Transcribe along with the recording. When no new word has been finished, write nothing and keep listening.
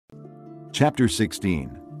Chapter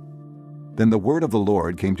 16. Then the word of the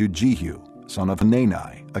Lord came to Jehu, son of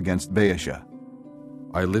Hanani, against Baasha.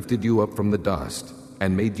 I lifted you up from the dust,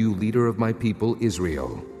 and made you leader of my people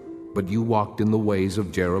Israel. But you walked in the ways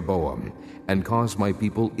of Jeroboam, and caused my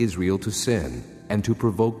people Israel to sin, and to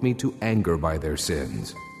provoke me to anger by their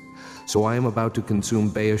sins. So I am about to consume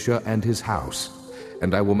Baasha and his house,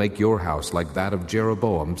 and I will make your house like that of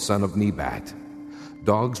Jeroboam son of Nebat.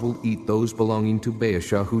 Dogs will eat those belonging to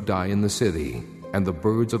Baasha who die in the city, and the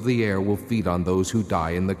birds of the air will feed on those who die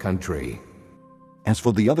in the country. As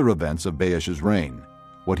for the other events of Baasha's reign,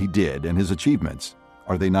 what he did and his achievements,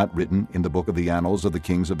 are they not written in the book of the annals of the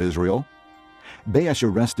kings of Israel?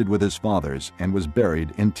 Baasha rested with his fathers and was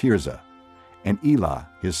buried in Tirzah, and Elah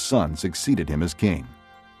his son succeeded him as king.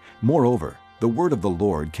 Moreover, the word of the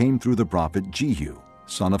Lord came through the prophet Jehu,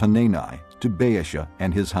 son of Hanani, to Baasha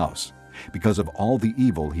and his house, because of all the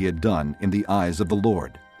evil he had done in the eyes of the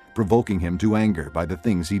Lord, provoking him to anger by the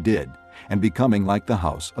things he did, and becoming like the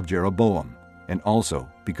house of Jeroboam, and also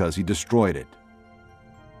because he destroyed it.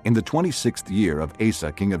 In the 26th year of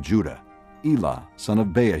Asa king of Judah, Elah son of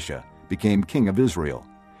Baasha became king of Israel,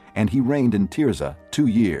 and he reigned in Tirzah 2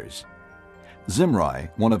 years. Zimri,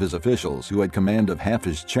 one of his officials who had command of half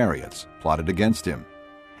his chariots, plotted against him.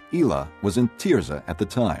 Elah was in Tirzah at the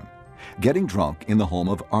time, getting drunk in the home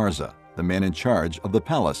of Arza, the man in charge of the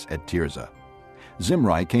palace at Tirzah.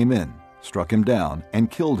 Zimri came in, struck him down,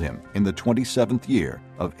 and killed him in the 27th year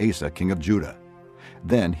of Asa king of Judah.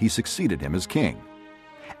 Then he succeeded him as king.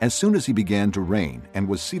 As soon as he began to reign and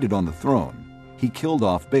was seated on the throne, he killed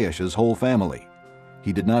off Baasha's whole family.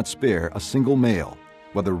 He did not spare a single male,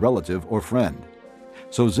 whether relative or friend.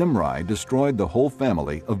 So Zimri destroyed the whole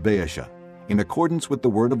family of Baasha, in accordance with the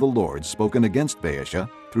word of the Lord spoken against Baasha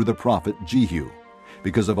through the prophet Jehu,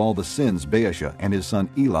 because of all the sins Baasha and his son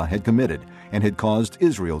Elah had committed and had caused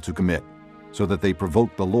Israel to commit, so that they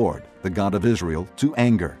provoked the Lord, the God of Israel, to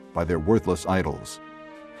anger by their worthless idols.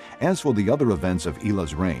 As for the other events of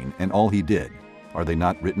Elah's reign and all he did, are they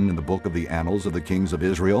not written in the book of the annals of the kings of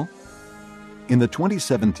Israel? In the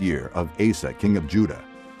 27th year of Asa king of Judah,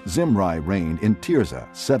 Zimri reigned in Tirzah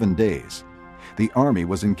 7 days. The army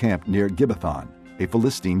was encamped near Gibbethon, a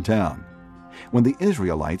Philistine town. When the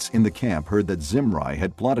Israelites in the camp heard that Zimri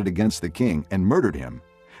had plotted against the king and murdered him,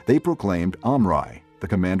 they proclaimed Omri, the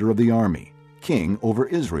commander of the army, king over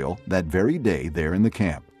Israel that very day there in the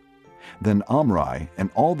camp. Then Omri and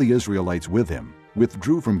all the Israelites with him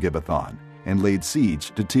withdrew from Gibbethon and laid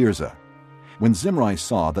siege to Tirzah. When Zimri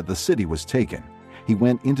saw that the city was taken, he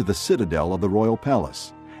went into the citadel of the royal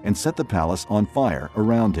palace and set the palace on fire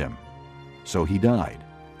around him. So he died,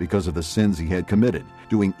 because of the sins he had committed,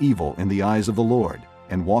 doing evil in the eyes of the Lord,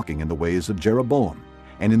 and walking in the ways of Jeroboam,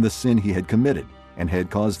 and in the sin he had committed, and had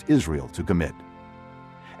caused Israel to commit.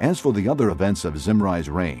 As for the other events of Zimri's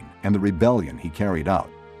reign and the rebellion he carried out,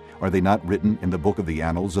 are they not written in the book of the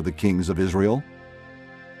annals of the kings of Israel?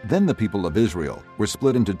 Then the people of Israel were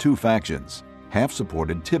split into 2 factions. Half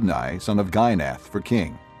supported Tibni son of Ginath for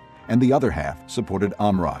king, and the other half supported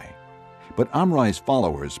Omri. But Omri's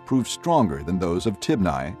followers proved stronger than those of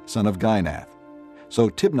Tibni son of Ginath. So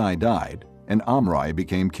Tibni died, and Omri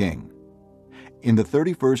became king. In the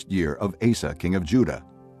 31st year of Asa king of Judah,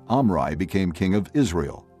 Omri became king of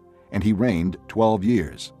Israel, and he reigned 12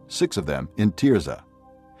 years, 6 of them in Tirzah.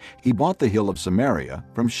 He bought the hill of Samaria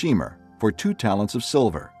from Shemer for 2 talents of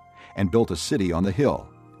silver, and built a city on the hill,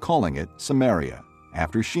 calling it Samaria,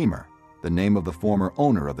 after Shemer, the name of the former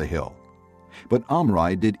owner of the hill. But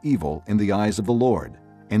Omri did evil in the eyes of the Lord,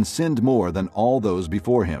 and sinned more than all those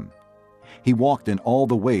before him. He walked in all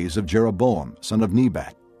the ways of Jeroboam son of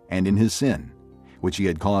Nebat, and in his sin, which he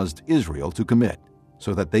had caused Israel to commit,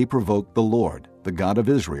 so that they provoked the Lord, the God of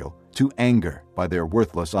Israel, to anger by their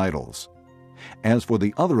worthless idols. As for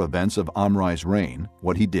the other events of Omri's reign,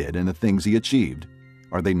 what he did and the things he achieved,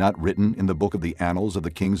 are they not written in the book of the annals of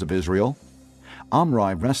the kings of Israel?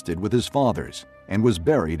 Omri rested with his fathers, and was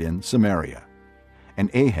buried in Samaria. And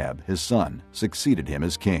Ahab his son succeeded him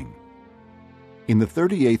as king. In the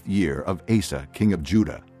 38th year of Asa king of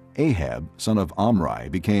Judah, Ahab son of Omri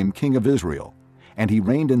became king of Israel, and he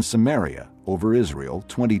reigned in Samaria over Israel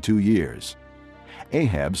 22 years.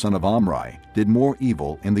 Ahab son of Omri did more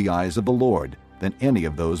evil in the eyes of the Lord than any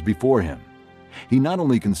of those before him. He not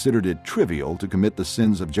only considered it trivial to commit the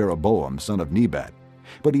sins of Jeroboam son of Nebat,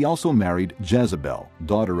 but he also married Jezebel,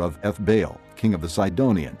 daughter of Ethbaal, king of the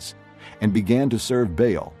Sidonians, and began to serve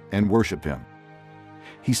Baal and worship him.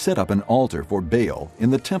 He set up an altar for Baal in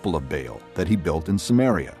the temple of Baal that he built in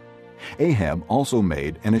Samaria. Ahab also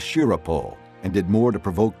made an Asherah pole, and did more to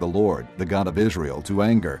provoke the Lord, the God of Israel, to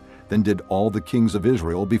anger than did all the kings of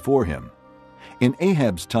Israel before him, In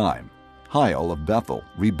Ahab's time, Hiel of Bethel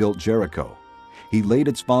rebuilt Jericho. He laid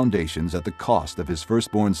its foundations at the cost of his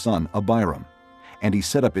firstborn son Abiram, and he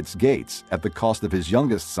set up its gates at the cost of his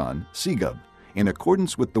youngest son Segub, in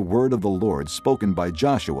accordance with the word of the Lord spoken by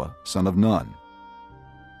Joshua son of Nun.